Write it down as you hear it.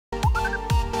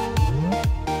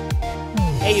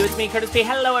Hey, it's me, Paradis.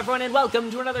 Hello, everyone, and welcome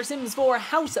to another Sims 4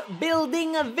 house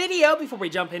building video. Before we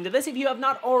jump into this, if you have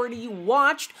not already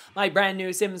watched my brand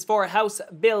new Sims 4 house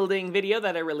building video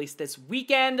that I released this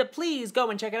weekend, please go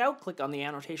and check it out. Click on the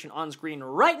annotation on screen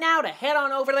right now to head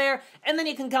on over there, and then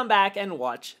you can come back and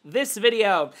watch this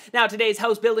video. Now, today's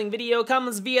house building video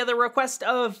comes via the request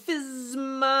of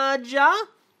Fizmaja.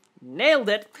 Nailed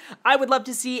it. I would love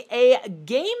to see a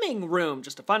gaming room,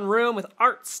 just a fun room with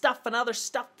art stuff and other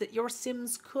stuff that your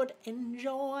Sims could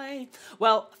enjoy.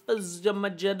 Well,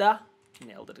 Fizmajada,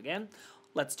 nailed it again.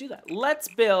 Let's do that. Let's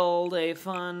build a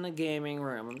fun gaming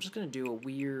room. I'm just going to do a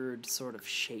weird sort of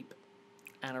shape.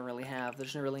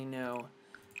 There's really no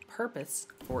purpose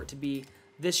for it to be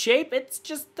this shape. It's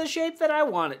just the shape that I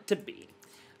want it to be.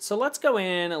 So let's go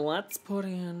in and let's put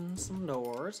in some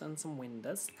doors and some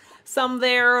windows. Some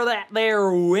there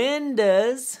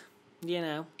windows. You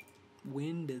know,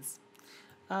 windows.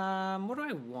 What do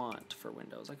I want for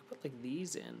windows? I could put like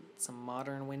these in. Some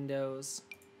modern windows.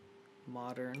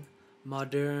 Modern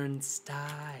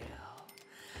style.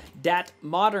 Dat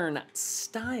modern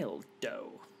style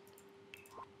dough.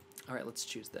 All right, let's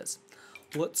choose this.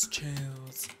 Let's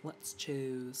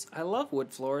choose. I love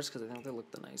wood floors because I think they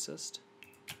look the nicest.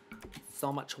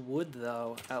 So much wood,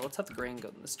 though. Let's have the grain go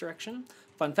in this direction.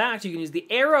 Fun fact, you can use the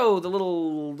arrow, the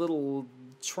little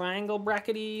triangle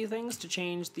brackety things to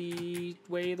change the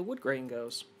way the wood grain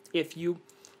goes. If you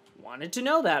wanted to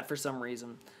know that for some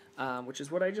reason, which is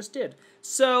what I just did.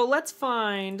 So let's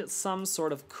find some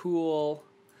sort of cool...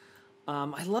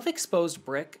 I love exposed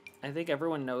brick. I think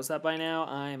everyone knows that by now.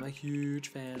 I'm a huge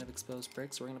fan of exposed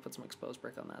brick, so we're going to put some exposed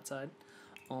brick on that side.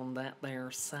 On that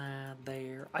there side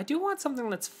there. I do want something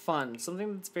that's fun,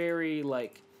 something that's very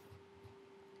like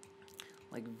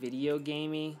video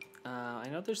gamey. I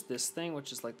know there's this thing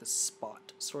which is like the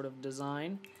spot sort of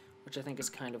design, which I think is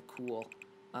kind of cool.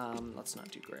 Let's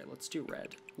not do gray. Let's do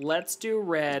red. Let's do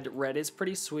red. Red is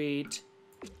pretty sweet.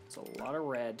 It's a lot of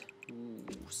red. Ooh,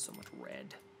 so much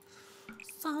red.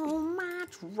 So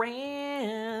much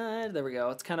red. There we go.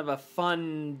 It's kind of a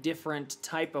fun, different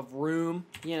type of room,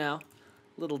 you know.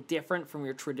 Little different from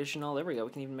your traditional. There we go.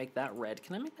 We can even make that red.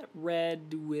 Can I make that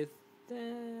red with...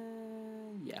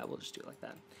 yeah, we'll just do it like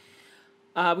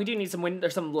that. We do need some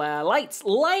lights.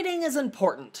 Lighting is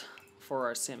important for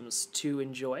our Sims to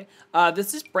enjoy.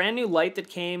 This is brand new light that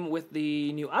came with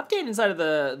the new update inside of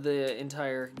the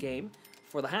entire game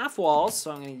for the half walls.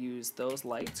 So I'm going to use those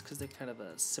lights because they're kind of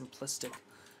a simplistic...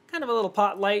 kind of a little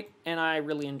pot light, and I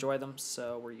really enjoy them,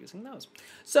 so we're using those.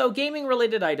 So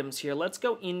gaming-related items here. Let's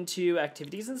go into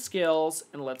activities and skills,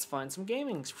 and let's find some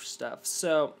gaming stuff.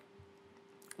 So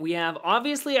we have,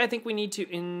 obviously, I think we need to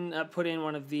put in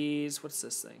one of these. What's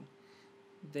this thing?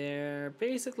 They're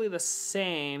basically the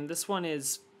same. This one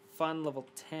is fun level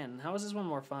 10. How is this one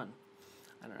more fun?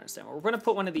 I don't understand. We're going to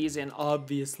put one of these in,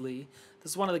 obviously.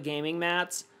 This is one of the gaming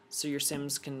mats, so your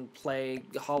Sims can play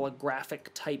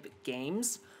holographic-type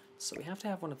games. So we have to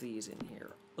have one of these in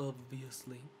here,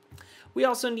 obviously. We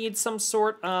also need some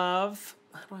sort of...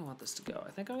 How do I want this to go? I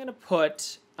think I'm going to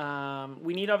put...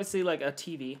 we need, obviously, like a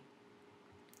TV.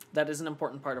 That is an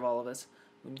important part of all of this.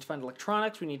 We need to find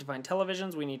electronics. We need to find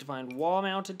televisions. We need to find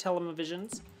wall-mounted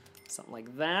televisions. Something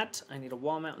like that. I need a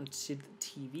wall-mounted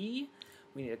TV.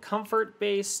 We need a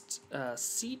comfort-based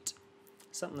seat.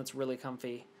 Something that's really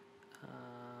comfy.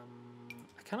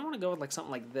 I kind of want to go with like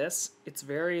something like this. It's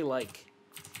very, like...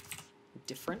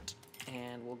 different,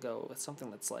 and we'll go with something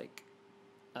that's like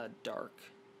dark.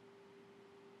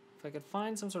 If I could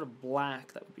find some sort of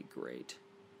black, that would be great.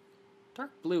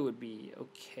 Dark blue would be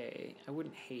okay. I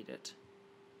wouldn't hate it.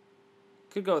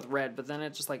 Could go with red, but then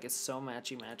it just like is so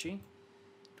matchy-matchy.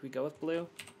 Do we go with blue?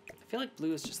 I feel like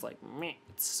blue is just like meh.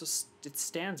 It's just, it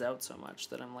stands out so much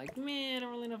that I'm like, meh, I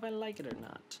don't really know if I like it or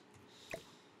not.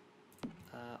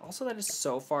 Also, that is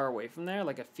so far away from there.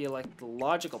 Like, I feel like the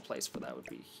logical place for that would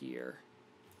be here.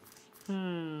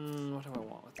 What do I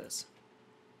want with this?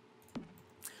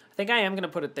 I think I am going to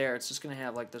put it there. It's just going to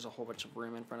have, like, there's a whole bunch of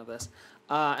room in front of this.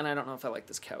 And I don't know if I like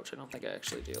this couch. I don't think I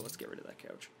actually do. Let's get rid of that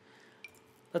couch.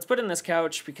 Let's put in this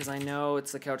couch because I know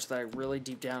it's the couch that I really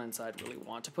deep down inside really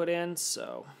want to put in.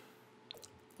 So,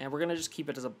 and we're going to just keep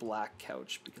it as a black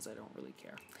couch because I don't really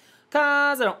care.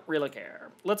 Because I don't really care.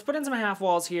 Let's put in some half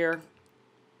walls here.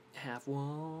 Half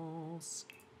walls.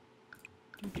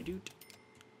 Doot.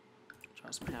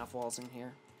 Draw some half walls in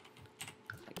here.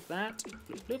 Like that.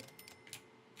 Bloop, bloop.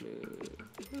 Bloop,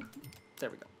 bloop. There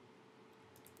we go.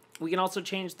 We can also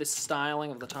change the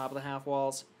styling of the top of the half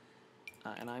walls.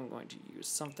 And I'm going to use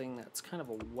something that's kind of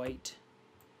a white,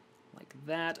 like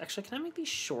that. Actually, can I make these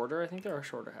shorter? I think there are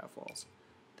shorter half walls.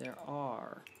 There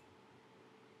are.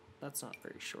 That's not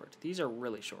very short. These are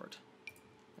really short.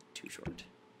 Like, too short.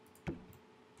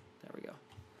 There we go.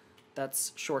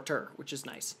 That's shorter, which is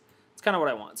nice. It's kind of what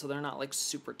I want. So they're not like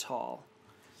super tall.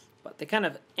 But they kind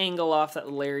of angle off that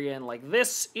little area and like,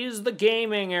 this is the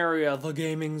gaming area, the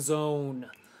gaming zone.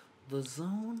 The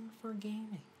zone for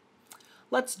gaming.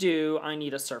 Let's do, I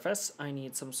need a surface. I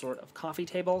need some sort of coffee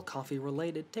table,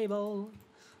 coffee-related table.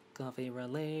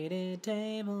 Coffee-related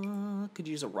table. Could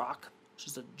use a rock.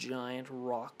 Just a giant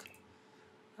rock.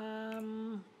 I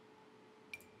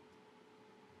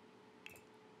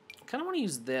kind of want to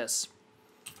use this.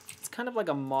 It's kind of like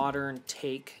a modern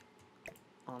take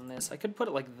on this. I could put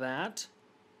it like that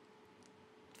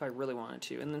if I really wanted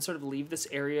to, and then sort of leave this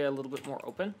area a little bit more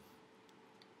open.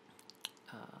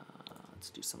 Let's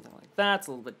do something like that. It's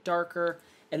a little bit darker,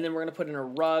 and then we're gonna put in a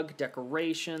rug,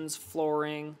 decorations,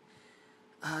 flooring.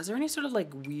 Is there any sort of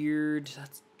like weird?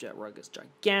 That rug is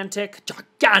gigantic,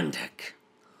 gigantic.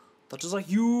 That is a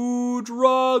huge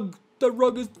rug. That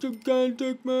rug is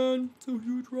gigantic, man. It's a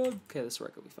huge rug. Okay, this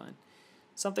rug will be fine.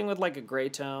 Something with like a gray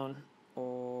tone,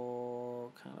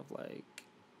 or kind of like,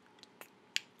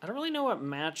 I don't really know what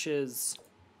matches.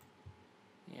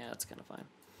 Yeah, it's kind of fine.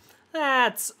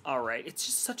 That's alright. It's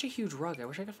just such a huge rug. I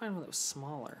wish I could find one that was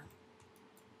smaller.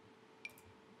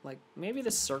 Like, maybe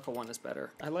this circle one is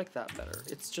better. I like that better.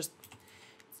 It's just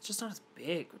not as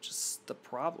big, which is the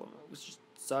problem. It was just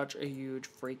such a huge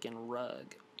freaking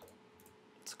rug.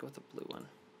 Let's go with the blue one.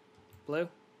 Blue?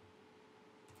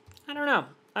 I don't know.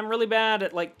 I'm really bad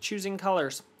at, like, choosing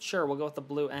colors. Sure, we'll go with the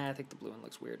blue. I think the blue one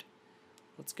looks weird.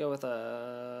 Let's go with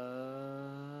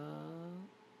a...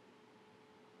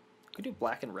 We could do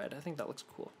black and red. I think that looks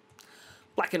cool.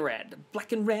 Black and red.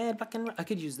 Black and red. Black and red. I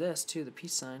could use this, too, the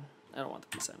peace sign. I don't want the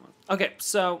peace sign one. Okay,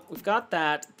 so we've got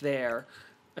that there.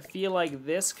 I feel like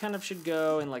this kind of should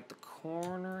go in, like, the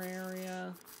corner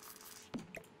area.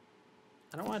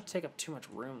 I don't want to take up too much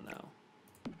room, though.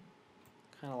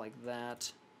 Kind of like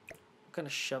that. I'm going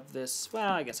to shove this.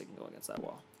 Well, I guess it can go against that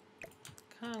wall.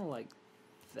 Kind of like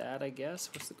that, I guess.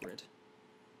 What's the grid?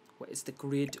 What is the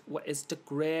grid? What is the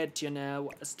grid, you know?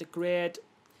 What is the grid?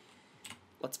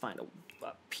 Let's find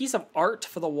a piece of art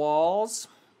for the walls.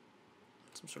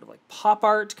 Some sort of like pop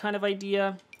art kind of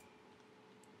idea.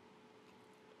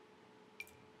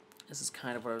 This is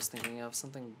kind of what I was thinking of.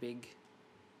 Something big.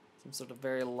 Some sort of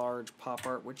very large pop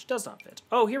art, which does not fit.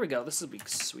 Oh, here we go. This would be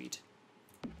sweet.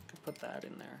 Could put that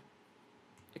in there.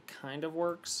 It kind of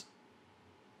works.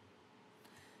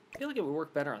 I feel like it would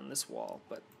work better on this wall,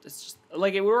 but it's just,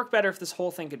 like, it would work better if this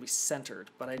whole thing could be centered,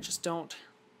 but I just don't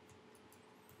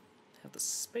have the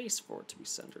space for it to be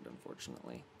centered,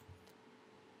 unfortunately.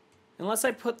 Unless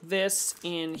I put this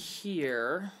in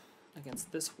here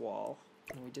against this wall,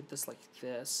 and we did this like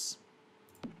this.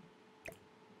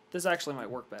 This actually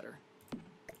might work better.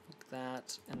 Like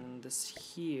that, and then this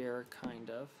here, kind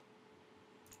of.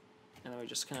 And then we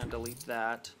just kind of delete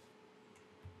that.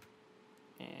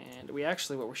 And we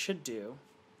actually, what we should do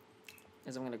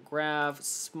is I'm going to grab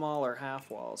smaller half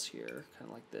walls here, kind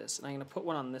of like this. And I'm going to put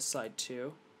one on this side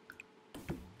too.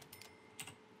 I'm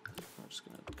just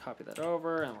going to copy that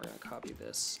over, and we're going to copy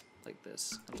this like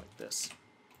this and like this.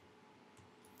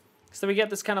 So we get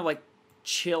this kind of like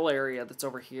chill area that's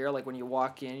over here. Like when you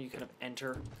walk in, you kind of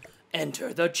enter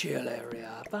the chill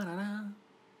area. Ba-da-da.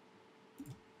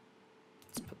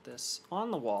 Let's put this on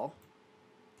the wall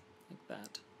like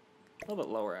that. A little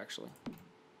bit lower, actually.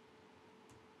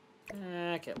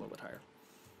 Okay, a little bit higher.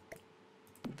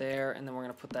 There, and then we're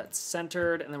going to put that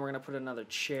centered, and then we're going to put another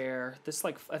chair. This,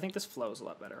 like, I think this flows a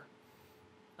lot better.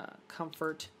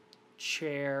 Comfort,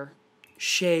 chair,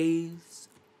 chaise.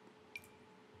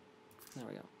 There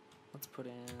we go. Let's put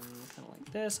in kind of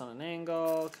like this on an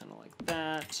angle, kind of like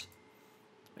that. Let's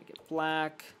make it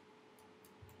black.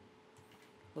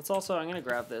 Let's also, I'm going to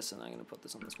grab this, and I'm going to put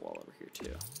this on this wall over here,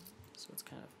 too. So it's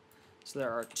kind of... So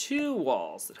there are two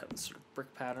walls that have this sort of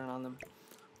brick pattern on them.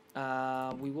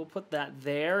 We will put that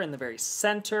there in the very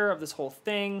center of this whole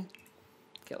thing.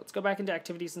 Okay, let's go back into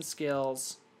activities and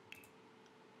skills.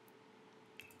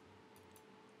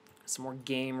 Some more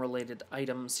game-related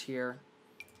items here.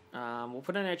 We'll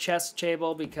put in a chess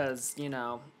table because, you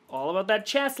know, all about that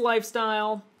chess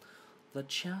lifestyle. The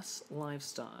chess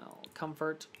lifestyle.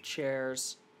 Comfort,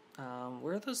 chairs.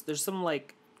 Where are those? There's some,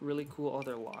 like... really cool. Oh,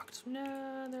 they're locked.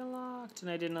 No, they're locked.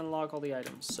 And I didn't unlock all the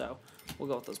items, so we'll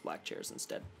go with those black chairs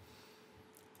instead.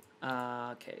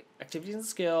 Okay, activities and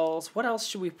skills. What else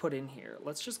should we put in here?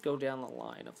 Let's just go down the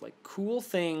line of like cool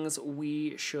things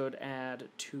we should add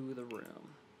to the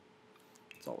room.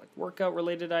 It's all like workout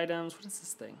related items. What is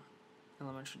this thing?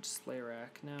 Elementary display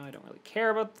rack. No, I don't really care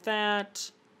about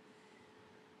that.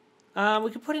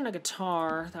 We could put in a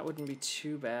guitar. That wouldn't be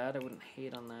too bad. I wouldn't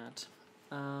hate on that.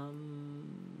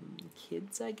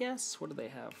 Kids, I guess? What do they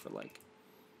have for, like,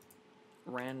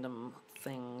 random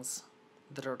things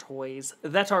that are toys?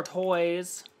 That are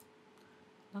toys!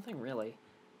 Nothing really.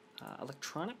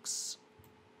 Electronics?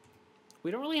 We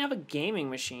don't really have a gaming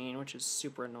machine, which is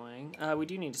super annoying. We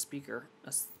do need a speaker.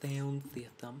 A sound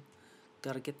system.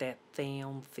 Gotta get that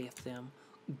sound system.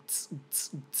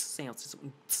 Sound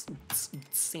system.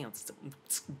 Sound system.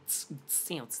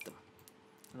 Sound system.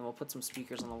 And then we'll put some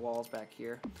speakers on the walls back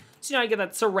here. So, you know, you get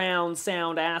that surround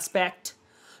sound aspect.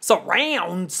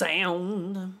 Surround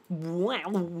sound. Wow.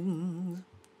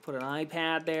 Put an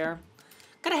iPad there.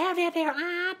 Gotta have that there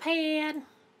iPad.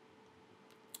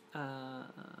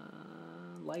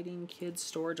 Lighting, kids,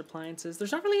 storage, appliances.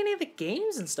 There's not really any of the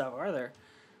games and stuff, are there?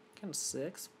 Kind of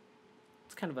six.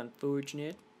 It's kind of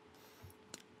unfortunate.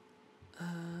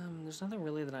 There's nothing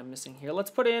really that I'm missing here. We'll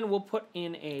put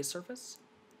in a surface.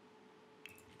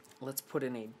 Let's put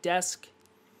in a desk.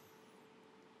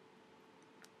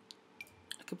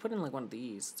 I could put in like one of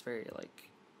these. It's very like,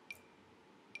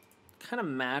 kind of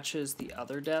matches the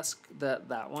other desk,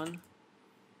 that one.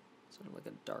 Sort of like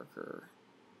a darker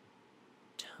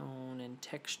tone and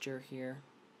texture here.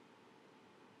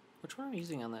 Which one am I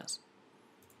using on this?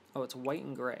 Oh, it's white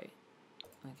and gray.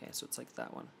 Okay, so it's like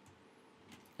that one.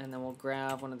 And then we'll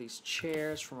grab one of these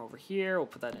chairs from over here. We'll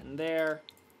put that in there.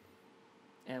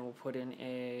 And we'll put in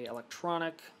a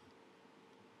electronic.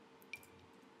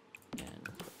 And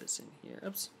put this in here.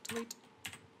 Oops, delete.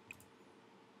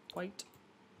 White.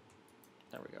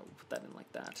 There we go. We'll put that in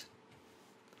like that.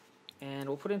 And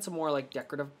we'll put in some more like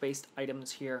decorative based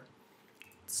items here.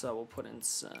 So we'll put in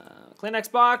some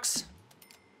Kleenex box.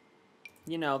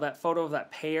 You know, that photo of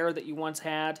that pear that you once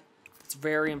had. It's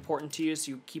very important to you,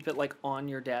 so you keep it like on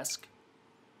your desk.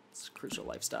 It's a crucial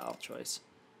lifestyle choice.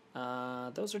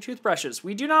 Those are toothbrushes.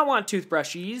 We do not want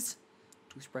toothbrushes.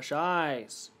 Toothbrush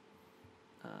eyes.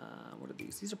 What are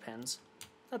these? These are pens.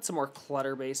 That's some more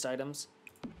clutter-based items.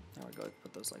 There we go.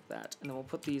 Put those like that. And then we'll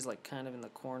put these like kind of in the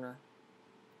corner.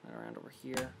 Right around over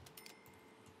here.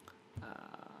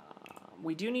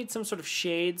 We do need some sort of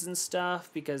shades and stuff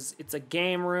because it's a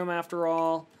game room after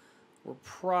all. We're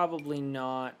probably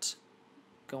not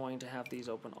going to have these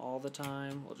open all the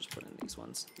time. We'll just put in these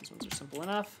ones. These ones are simple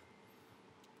enough.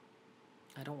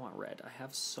 I don't want red. I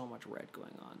have so much red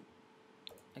going on.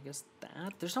 I guess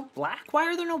that. There's no black? Why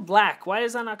are there no black? Why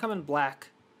does that not come in black?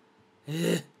 Ugh,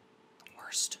 the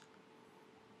worst.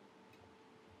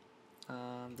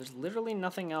 There's literally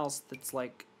nothing else that's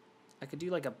like... I could do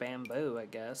like a bamboo, I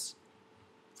guess.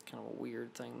 It's kind of a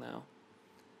weird thing, though.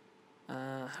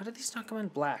 How did these not come in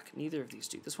black? Neither of these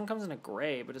do. This one comes in a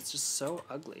gray, but it's just so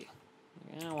ugly.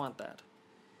 I don't want that.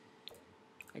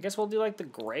 I guess we'll do like the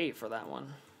gray for that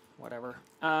one. Whatever.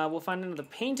 We'll find another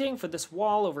painting for this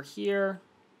wall over here.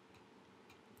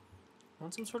 I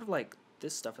want some sort of like,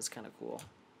 this stuff is kind of cool.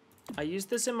 I used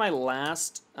this in my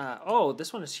last, oh,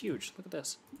 this one is huge. Look at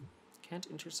this. Can't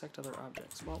intersect other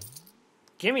objects. Well,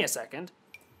 give me a second.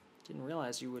 Didn't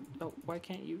realize you would, oh, why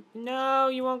can't you? No,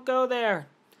 you won't go there.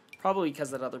 Probably because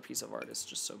that other piece of art is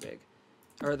just so big.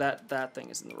 Or that thing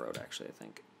is in the road, actually, I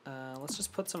think. Let's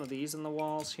just put some of these in the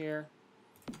walls here.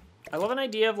 I love an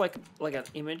idea of like an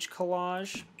image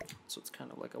collage. So it's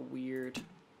kind of like a weird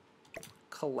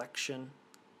collection.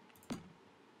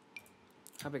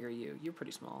 How big are you? You're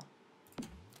pretty small. You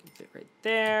can fit right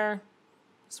there.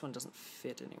 This one doesn't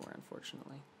fit anywhere,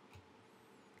 unfortunately.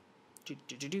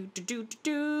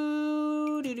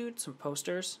 Some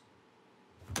posters.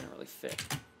 Didn't really fit.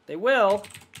 They will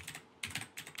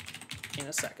in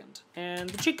a second. And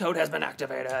the cheat code has been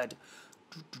activated.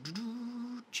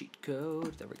 Cheat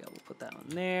code. There we go. We'll put that one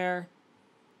there.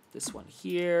 This one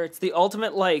here. It's the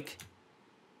ultimate, like,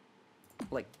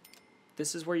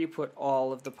 this is where you put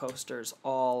all of the posters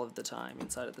all of the time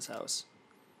inside of this house.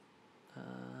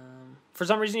 For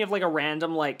some reason, you have, like, a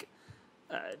random, like,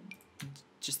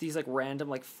 just these, like, random,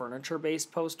 like,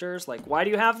 furniture-based posters. Like, why do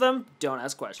you have them? Don't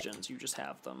ask questions. You just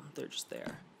have them. They're just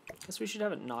there. Guess we should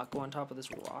have it not go on top of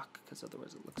this rock, because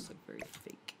otherwise it looks, like, very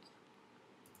fake.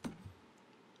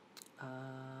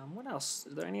 What else?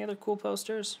 Are there any other cool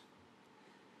posters?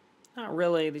 Not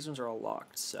really. These ones are all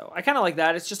locked, so I kind of like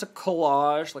that. It's just a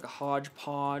collage, like a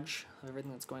hodgepodge of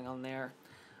everything that's going on there.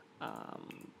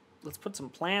 Let's put some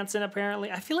plants in,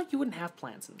 apparently. I feel like you wouldn't have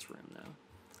plants in this room, though.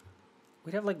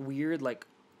 We'd have, like, weird, like,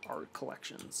 art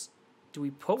collections. Do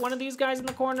we put one of these guys in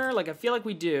the corner? Like, I feel like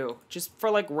we do. Just for,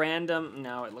 like, random...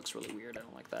 No, it looks really weird. I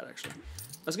don't like that, actually.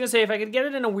 I was going to say, if I could get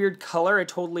it in a weird color, I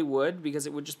totally would, because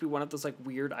it would just be one of those, like,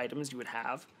 weird items you would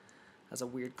have as a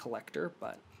weird collector,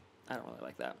 but I don't really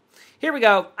like that. Here we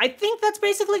go. I think that's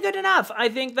basically good enough. I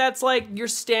think that's like your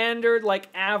standard, like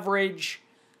average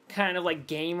kind of like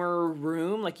gamer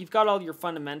room. Like you've got all your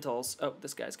fundamentals. Oh,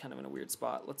 this guy's kind of in a weird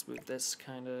spot. Let's move this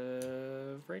kind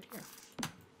of right here. There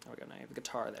we go. Now you have the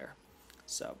guitar there.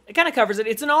 So it kind of covers it.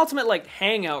 It's an ultimate like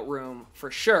hangout room for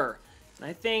sure. And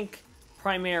I think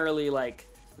primarily like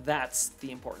that's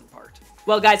the important part.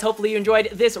 Well guys, hopefully you enjoyed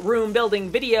this room building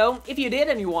video. If you did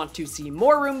and you want to see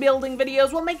more room building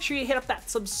videos, well make sure you hit up that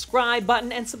subscribe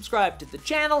button and subscribe to the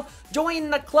channel.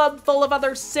 Join the club full of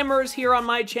other simmers here on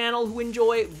my channel who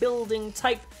enjoy building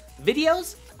type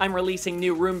videos. I'm releasing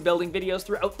new room building videos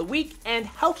throughout the week and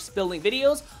house building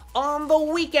videos on the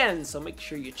weekends, so make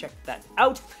sure you check that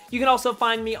out. You can also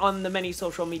find me on the many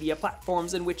social media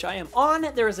platforms in which I am on.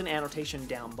 There is an annotation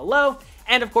down below.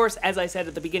 And of course, as I said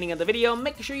at the beginning of the video,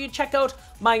 make sure you check out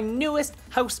my newest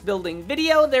house building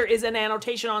video. There is an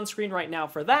annotation on screen right now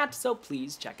for that, so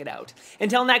please check it out.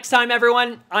 Until next time,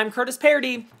 everyone, I'm Curtis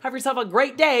Paradis. Have yourself a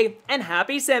great day, and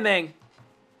happy simming!